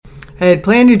I had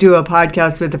planned to do a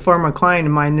podcast with a former client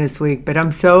of mine this week, but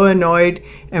I'm so annoyed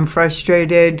and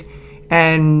frustrated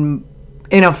and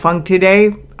in a funk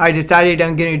today. I decided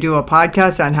I'm going to do a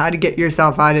podcast on how to get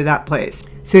yourself out of that place.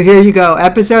 So here you go.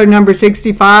 Episode number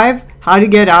 65, How to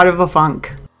Get Out of a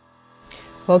Funk.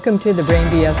 Welcome to the Brain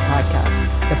BS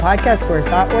Podcast, the podcast where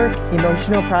thought work,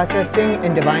 emotional processing,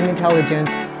 and divine intelligence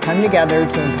come together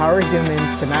to empower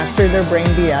humans to master their brain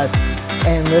BS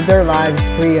and live their lives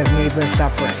free of needless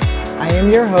suffering. I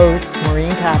am your host, Maureen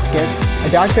Kafkas,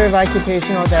 a doctor of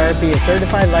occupational therapy, a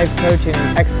certified life coach, and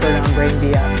an expert on brain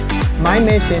BS. My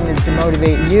mission is to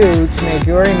motivate you to make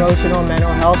your emotional and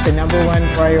mental health the number one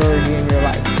priority in your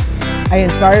life. I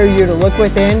inspire you to look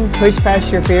within, push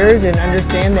past your fears, and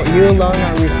understand that you alone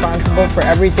are responsible for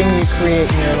everything you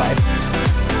create in your life.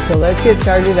 So let's get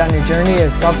started on a journey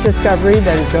of self-discovery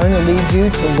that is going to lead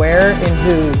you to where and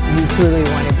who you truly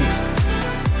want to be.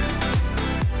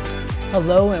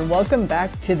 Hello and welcome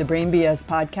back to the Brain BS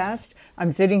Podcast.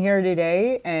 I'm sitting here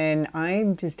today and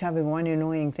I'm just having one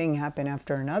annoying thing happen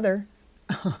after another.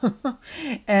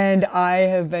 And I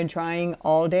have been trying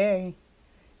all day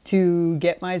to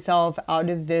get myself out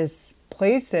of this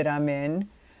place that I'm in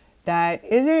that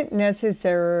isn't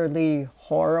necessarily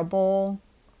horrible,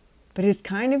 but it's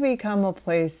kind of become a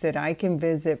place that I can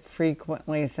visit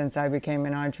frequently since I became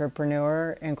an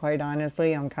entrepreneur. And quite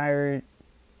honestly, I'm kind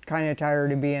of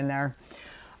tired of being there.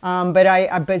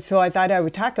 So I thought I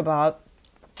would talk about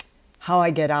how I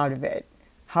get out of it,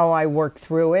 how I work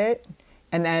through it,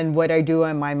 and then what I do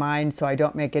in my mind so I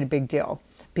don't make it a big deal.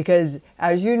 Because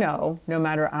as you know, no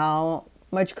matter how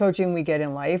much coaching we get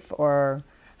in life or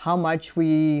how much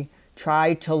we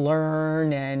try to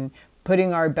learn and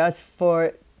putting our best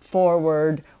foot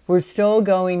forward, we're still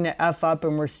going to F up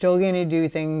and we're still going to do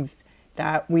things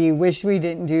that we wish we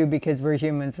didn't do because we're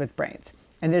humans with brains.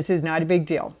 And this is not a big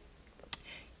deal.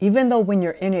 Even though when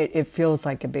you're in it, it feels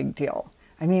like a big deal.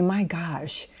 I mean, my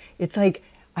gosh, it's like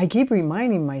I keep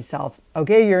reminding myself,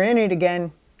 okay, you're in it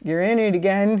again. You're in it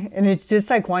again. And it's just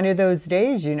like one of those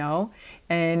days, you know,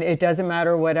 and it doesn't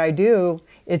matter what I do.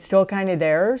 It's still kind of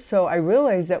there. So I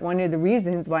realize that one of the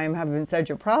reasons why I'm having such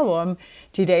a problem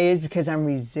today is because I'm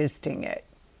resisting it.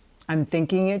 I'm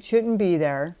thinking it shouldn't be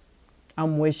there.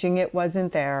 I'm wishing it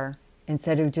wasn't there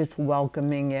instead of just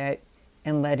welcoming it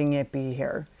and letting it be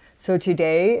here. So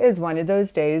today is one of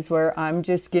those days where I'm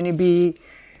just going to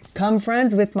become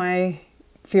friends with my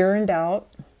fear and doubt,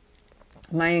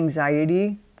 my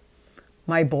anxiety,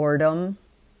 my boredom,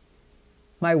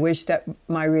 my wish that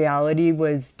my reality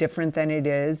was different than it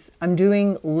is. I'm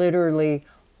doing literally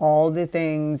all the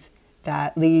things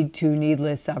that lead to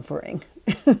needless suffering.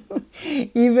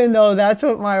 Even though that's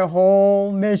what my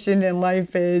whole mission in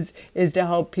life is to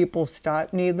help people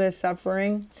stop needless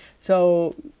suffering.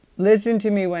 So listen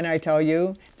to me when I tell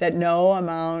you that no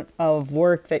amount of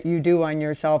work that you do on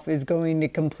yourself is going to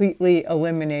completely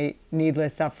eliminate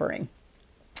needless suffering.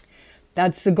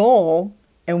 That's the goal.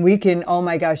 And we can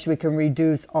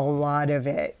reduce a lot of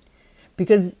it.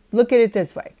 Because look at it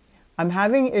this way. I'm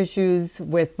having issues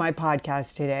with my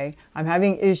podcast today. I'm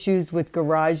having issues with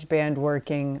GarageBand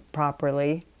working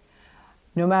properly.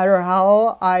 No matter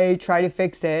how I try to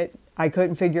fix it, I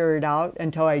couldn't figure it out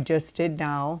until I just did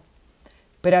now.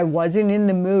 But I wasn't in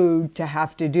the mood to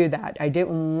have to do that. I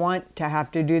didn't want to have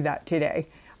to do that today.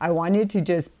 I wanted to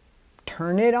just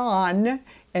turn it on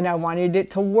and I wanted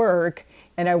it to work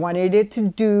and I wanted it to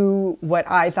do what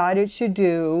I thought it should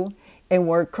do and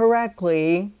work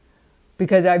correctly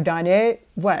because I've done it,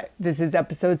 this is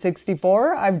episode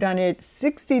 64? I've done it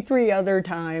 63 other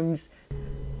times.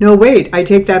 No, wait, I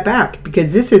take that back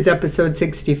because this is episode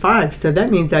 65. So that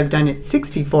means I've done it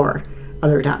 64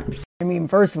 other times. I mean,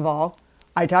 first of all,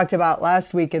 I talked about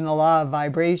last week in the law of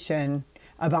vibration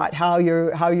about how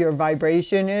your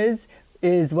vibration is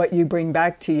what you bring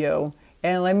back to you.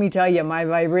 And let me tell you, my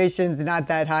vibration's not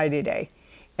that high today.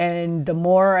 And the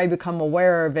more I become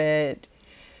aware of it,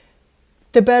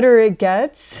 the better it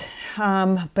gets.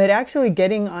 But actually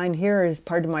getting on here is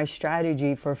part of my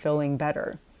strategy for feeling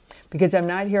better. Because I'm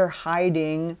not here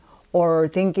hiding or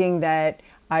thinking that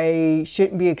I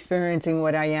shouldn't be experiencing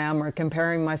what I am or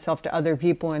comparing myself to other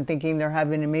people and thinking they're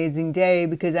having an amazing day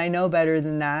because I know better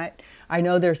than that. I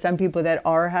know there's some people that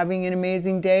are having an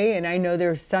amazing day and I know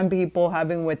there's some people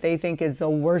having what they think is the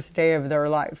worst day of their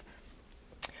life.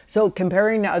 So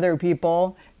comparing to other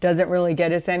people doesn't really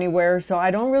get us anywhere. So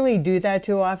I don't really do that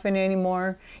too often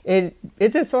anymore.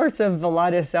 It's a source of a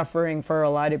lot of suffering for a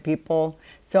lot of people.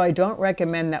 So I don't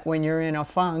recommend that when you're in a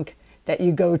funk that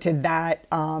you go to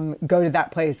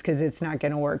that place because it's not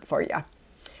going to work for you.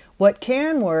 What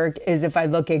can work is if I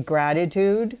look at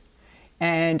gratitude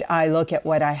and I look at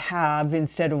what I have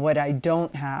instead of what I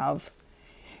don't have.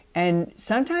 And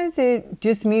sometimes it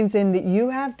just means then that you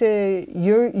have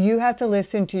to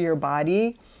listen to your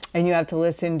body, and you have to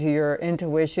listen to your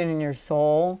intuition and your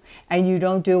soul, and you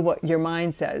don't do what your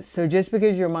mind says. So just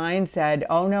because your mind said,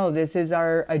 oh no, this is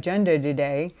our agenda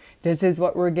today, this is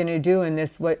what we're going to do, and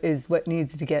this is what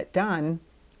needs to get done.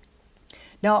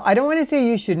 Now, I don't want to say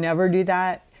you should never do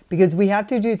that, because we have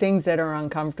to do things that are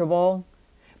uncomfortable,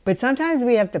 but sometimes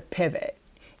we have to pivot,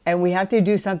 and we have to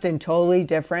do something totally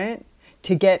different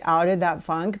to get out of that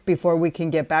funk before we can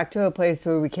get back to a place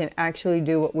where we can actually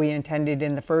do what we intended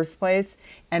in the first place.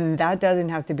 And that doesn't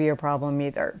have to be a problem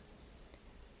either.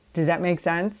 Does that make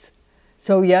sense?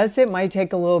 So yes, it might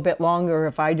take a little bit longer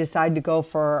if I decide to go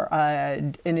for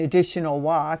an additional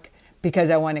walk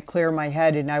because I want to clear my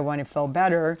head and I want to feel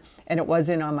better, and it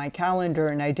wasn't on my calendar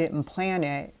and I didn't plan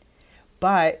it.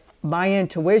 But my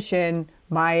intuition,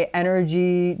 my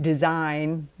energy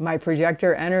design, my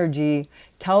projector energy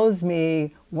tells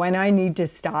me when I need to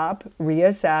stop,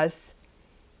 reassess,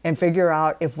 and figure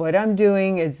out if what I'm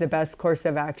doing is the best course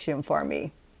of action for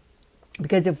me.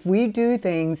 Because if we do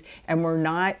things and we're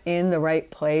not in the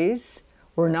right place,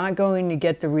 we're not going to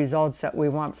get the results that we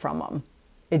want from them.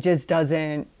 It just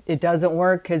doesn't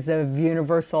work because of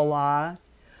universal law,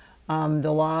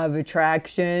 the law of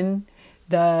attraction,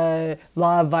 the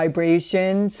law of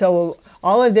vibration. So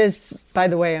all of this, by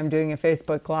the way, I'm doing a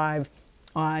Facebook Live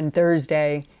on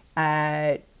Thursday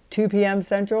at 2 p.m.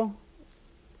 Central,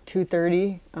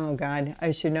 2:30. Oh God,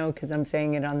 I should know because I'm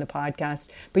saying it on the podcast.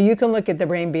 But you can look at the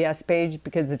Brain BS page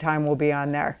because the time will be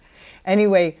on there.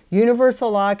 Anyway,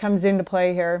 universal law comes into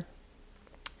play here.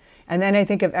 And then I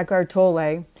think of Eckhart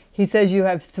Tolle. He says you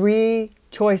have three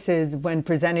choices when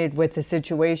presented with a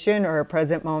situation or a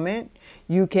present moment.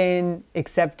 You can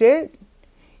accept it,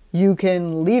 you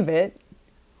can leave it,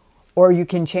 or you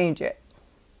can change it.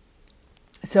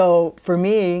 So for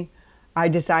me, I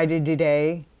decided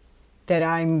today that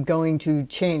I'm going to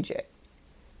change it.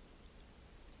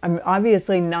 I'm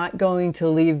obviously not going to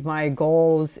leave my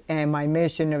goals and my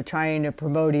mission of trying to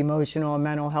promote emotional and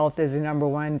mental health as the number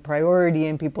one priority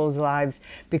in people's lives,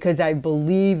 because I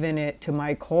believe in it to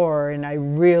my core, and I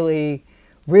really,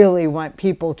 really want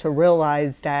people to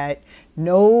realize that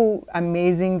no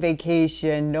amazing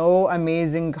vacation, no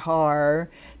amazing car,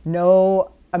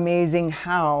 no amazing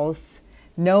house,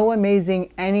 no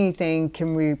amazing anything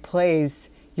can replace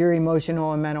your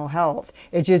emotional and mental health.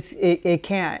 It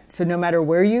can't. So no matter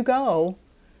where you go,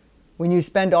 when you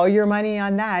spend all your money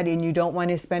on that and you don't want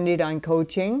to spend it on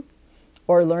coaching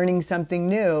or learning something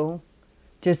new,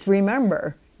 just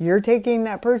remember, you're taking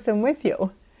that person with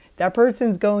you. That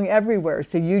person's going everywhere.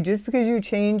 So just because you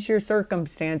change your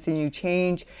circumstance and you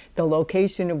change the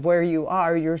location of where you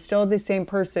are, you're still the same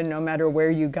person no matter where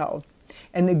you go.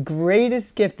 And the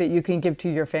greatest gift that you can give to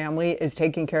your family is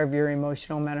taking care of your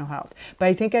emotional mental health. But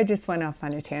I think I just went off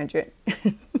on a tangent.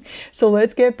 So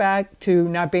let's get back to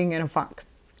not being in a funk.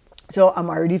 So I'm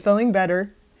already feeling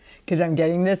better because I'm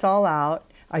getting this all out.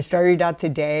 I started out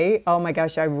today. Oh my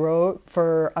gosh, I wrote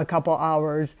for a couple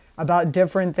hours about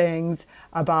different things,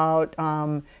 about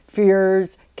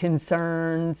fears,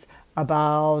 concerns,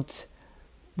 about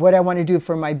what I want to do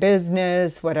for my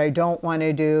business, what I don't want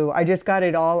to do. I just got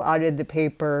it all out of the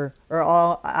paper, or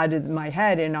all out of my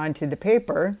head and onto the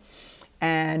paper.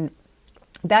 And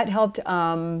that helped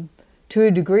to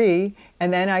a degree.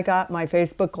 And then I got my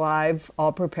Facebook Live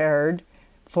all prepared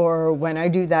for when I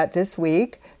do that this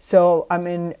week. So I'm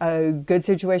in a good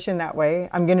situation that way.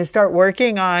 I'm going to start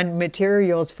working on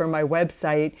materials for my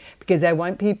website because I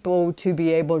want people to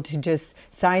be able to just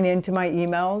sign into my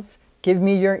emails. Give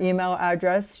me your email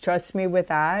address, trust me with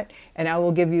that, and I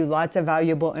will give you lots of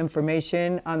valuable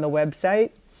information on the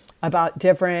website about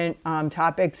different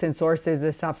topics and sources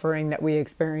of suffering that we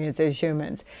experience as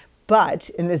humans.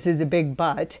 But, and this is a big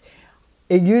but,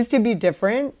 it used to be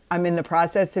different. I'm in the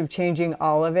process of changing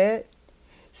all of it,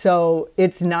 so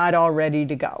it's not all ready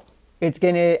to go. It's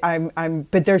gonna,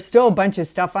 but there's still a bunch of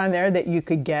stuff on there that you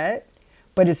could get,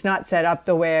 but it's not set up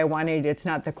the way I want it. It's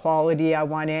not the quality I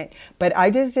want it. But I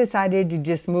just decided to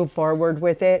just move forward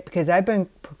with it because I've been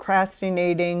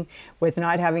procrastinating with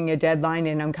not having a deadline,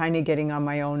 and I'm kind of getting on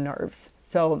my own nerves.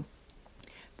 So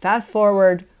fast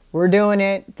forward, we're doing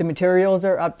it. The materials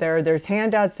are up there. There's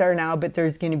handouts there now, but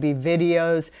there's going to be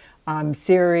videos,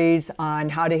 series on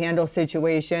how to handle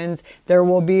situations. There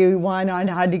will be one on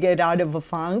how to get out of a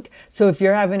funk. So if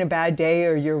you're having a bad day,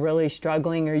 or you're really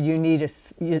struggling, or you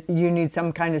need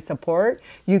some kind of support,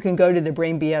 you can go to the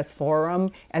Brain BS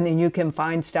forum, and then you can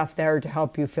find stuff there to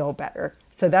help you feel better.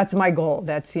 So that's my goal.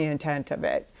 That's the intent of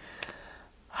it.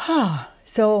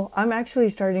 So I'm actually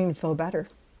starting to feel better,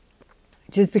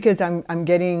 just because I'm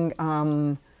getting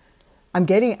out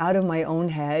of my own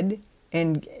head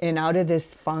and out of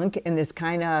this funk and this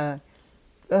kind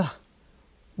of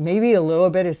maybe a little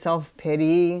bit of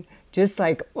self-pity, just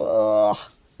like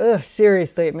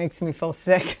seriously, it makes me feel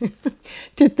sick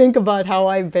to think about how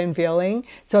I've been feeling.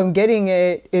 So I'm getting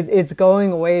it's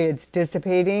going away, it's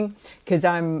dissipating, because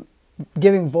I'm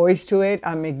giving voice to it,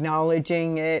 I'm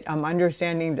acknowledging it, I'm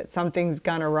understanding that something's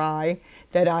gone awry,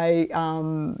 that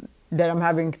I'm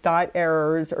having thought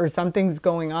errors or something's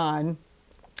going on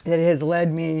that has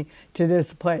led me to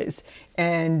this place,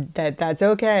 and that's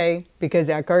okay, because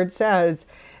Eckhart says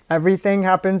everything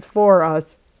happens for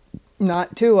us,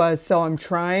 not to us. So I'm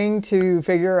trying to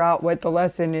figure out what the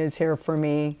lesson is here for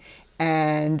me,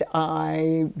 and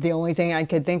the only thing I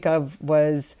could think of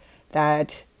was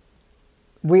that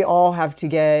we all have to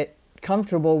get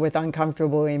comfortable with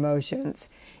uncomfortable emotions.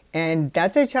 And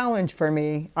that's a challenge for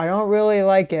me. I don't really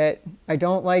like it. I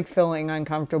don't like feeling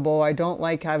uncomfortable. I don't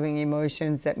like having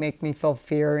emotions that make me feel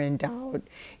fear and doubt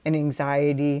and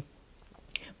anxiety.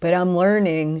 But I'm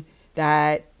learning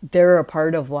that they're a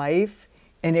part of life,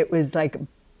 and it was like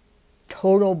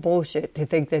total bullshit to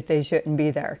think that they shouldn't be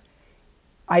there.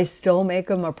 I still make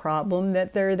them a problem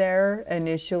that they're there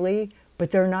initially,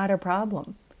 but they're not a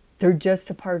problem. They're just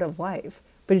a part of life.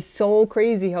 But it's so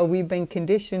crazy how we've been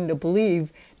conditioned to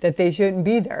believe that they shouldn't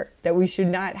be there, that we should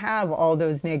not have all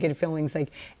those negative feelings like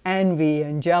envy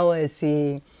and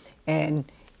jealousy and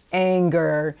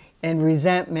anger and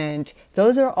resentment.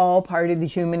 Those are all part of the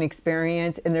human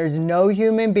experience, and there's no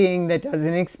human being that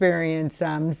doesn't experience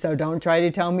them. So don't try to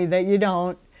tell me that you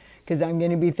don't, because I'm going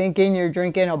to be thinking you're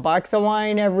drinking a box of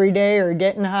wine every day or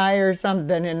getting high or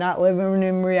something and not living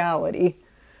in reality.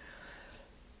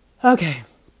 Okay.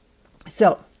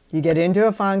 So you get into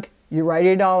a funk, you write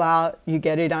it all out, you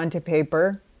get it onto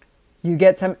paper, you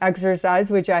get some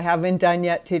exercise, which I haven't done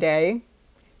yet today,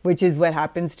 which is what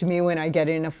happens to me when I get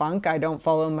in a funk. I don't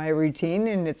follow my routine,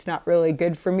 and it's not really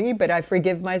good for me, but I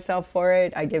forgive myself for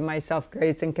it. I give myself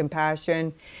grace and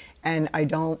compassion, and I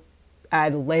don't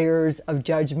add layers of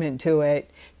judgment to it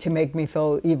to make me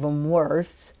feel even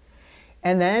worse.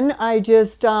 And then I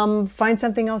just find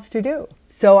something else to do.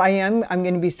 So I'm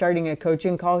going to be starting a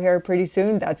coaching call here pretty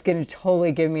soon. That's going to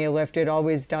totally give me a lift. It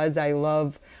always does. I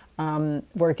love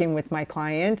working with my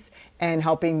clients and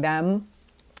helping them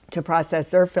to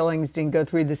process their feelings and go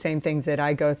through the same things that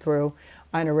I go through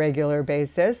on a regular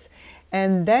basis.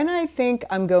 And then I think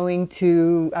I'm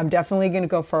definitely going to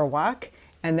go for a walk.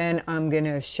 And then I'm going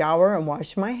to shower and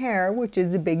wash my hair, which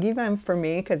is a big event for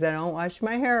me because I don't wash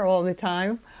my hair all the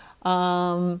time.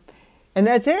 And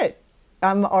that's it.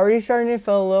 I'm already starting to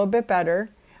feel a little bit better.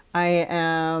 I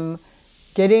am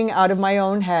getting out of my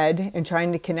own head and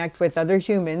trying to connect with other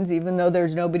humans, even though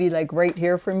there's nobody like right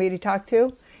here for me to talk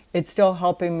to. It's still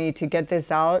helping me to get this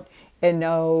out and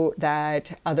know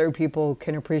that other people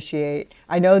can appreciate.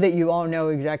 I know that you all know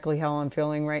exactly how I'm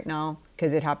feeling right now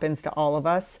because it happens to all of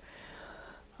us.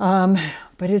 But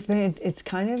it's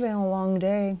kind of been a long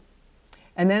day.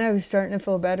 And then I was starting to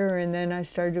feel better, and then I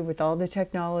started with all the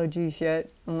technology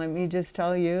shit. And let me just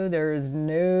tell you, there is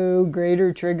no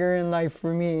greater trigger in life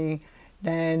for me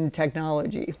than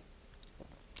technology.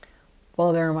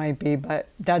 Well, there might be, but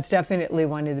that's definitely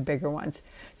one of the bigger ones.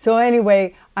 So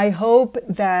anyway, I hope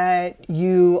that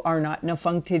you are not in a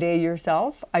funk today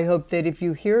yourself. I hope that if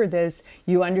you hear this,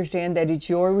 you understand that it's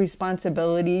your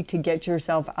responsibility to get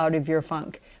yourself out of your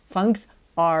funk. Funks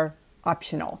are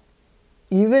optional.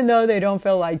 Even though they don't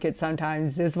feel like it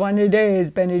sometimes, this one today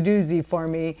has been a doozy for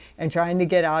me, and trying to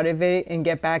get out of it and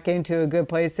get back into a good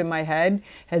place in my head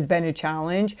has been a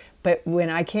challenge. But when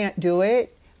I can't do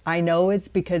it, I know it's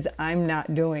because I'm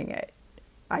not doing it.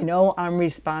 I know I'm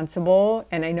responsible,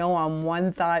 and I know I'm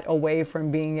one thought away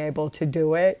from being able to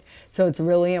do it. So it's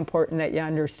really important that you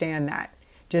understand that.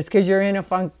 Just because you're in a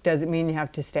funk doesn't mean you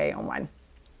have to stay in one.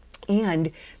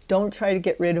 And don't try to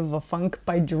get rid of a funk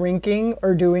by drinking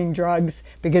or doing drugs,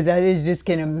 because that is just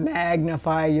going to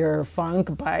magnify your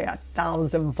funk by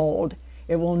 1,000-fold.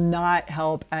 It will not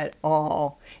help at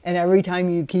all. And every time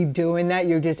you keep doing that,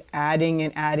 you're just adding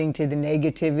and adding to the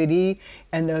negativity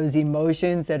and those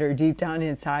emotions that are deep down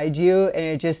inside you. And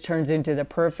it just turns into the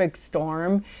perfect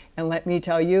storm. And let me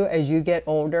tell you, as you get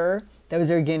older,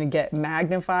 those are going to get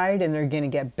magnified and they're going to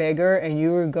get bigger, and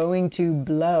you are going to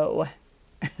blow.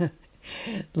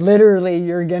 Literally,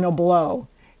 you're going to blow.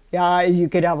 Yeah, you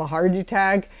could have a heart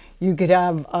attack. You could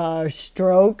have a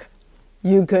stroke.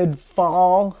 You could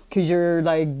fall because you're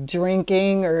like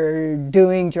drinking or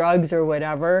doing drugs or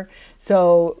whatever.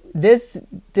 So this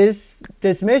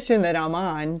mission that I'm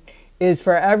on is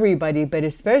for everybody, but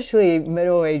especially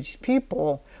middle-aged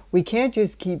people. We can't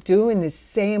just keep doing the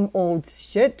same old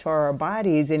shit to our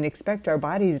bodies and expect our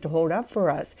bodies to hold up for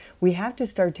us. We have to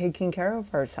start taking care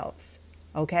of ourselves,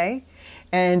 okay?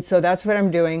 And so that's what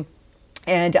I'm doing,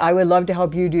 and I would love to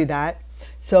help you do that.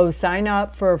 So sign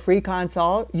up for a free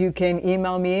consult. You can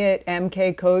email me at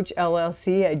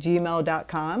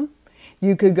mkcoachllc@gmail.com.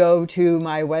 You could go to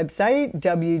my website,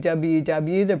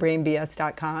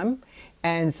 www.thebrainbs.com,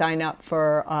 and sign up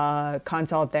for a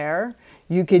consult there.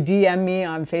 You could DM me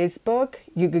on Facebook.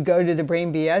 You could go to the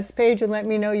Brain BS page and let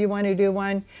me know you want to do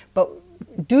one. But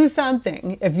do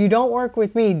something. If you don't work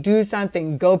with me, do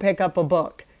something. Go pick up a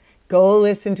book. Go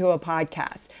listen to a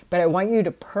podcast. But I want you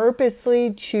to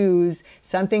purposely choose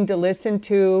something to listen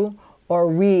to or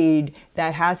read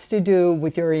that has to do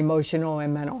with your emotional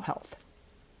and mental health.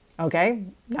 Okay?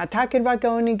 Not talking about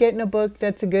going and getting a book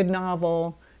that's a good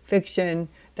novel, fiction,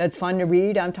 that's fun to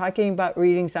read. I'm talking about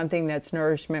reading something that's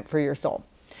nourishment for your soul.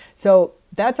 So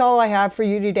that's all I have for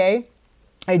you today.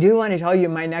 I do want to tell you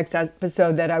my next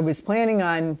episode that I was planning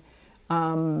on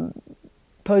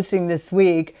posting this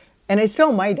week, and I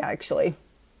still might actually.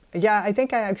 Yeah, I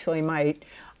think I actually might.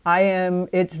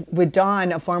 It's with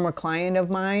Dawn, a former client of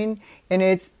mine, and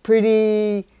it's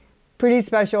pretty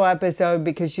special episode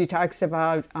because she talks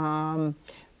about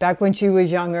back when she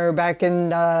was younger, back in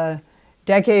the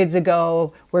decades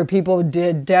ago, where people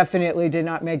definitely did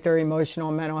not make their emotional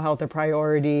and mental health a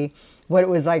priority, what it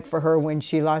was like for her when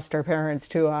she lost her parents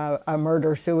to a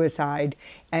murder-suicide.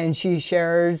 And she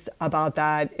shares about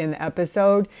that in the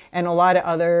episode and a lot of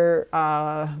other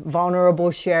vulnerable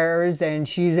shares. And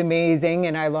she's amazing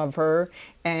and I love her.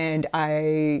 And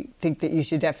I think that you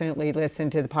should definitely listen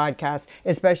to the podcast,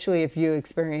 especially if you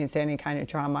experience any kind of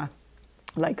trauma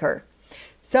like her.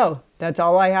 So that's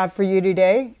all I have for you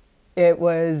today. It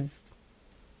was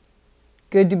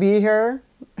good to be here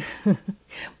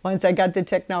once I got the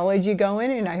technology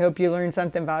going, and I hope you learned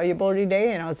something valuable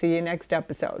today, and I'll see you next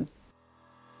episode.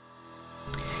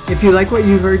 If you like what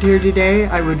you heard here today,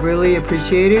 I would really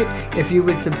appreciate it if you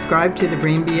would subscribe to the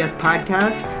Brain BS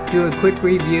podcast, do a quick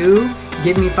review,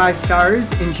 give me 5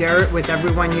 stars, and share it with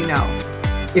everyone you know.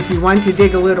 If you want to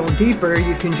dig a little deeper,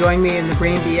 you can join me in the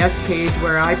Brain BS page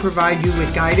where I provide you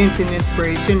with guidance and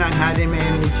inspiration on how to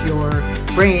manage your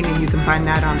brain, and you can find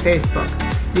that on Facebook.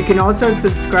 You can also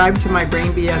subscribe to my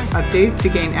Brain BS updates to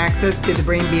gain access to the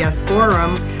Brain BS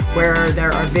forum, where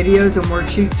there are videos and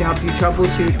worksheets to help you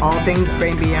troubleshoot all things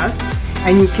Brain BS.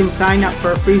 And you can sign up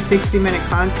for a free 60-minute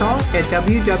consult at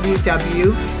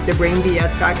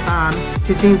www.thebrainbs.com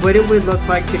to see what it would look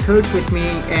like to coach with me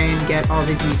and get all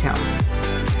the details.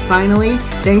 Finally,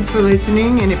 thanks for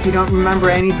listening, and if you don't remember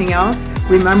anything else,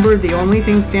 remember the only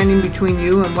thing standing between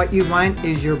you and what you want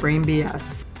is your Brain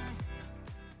BS.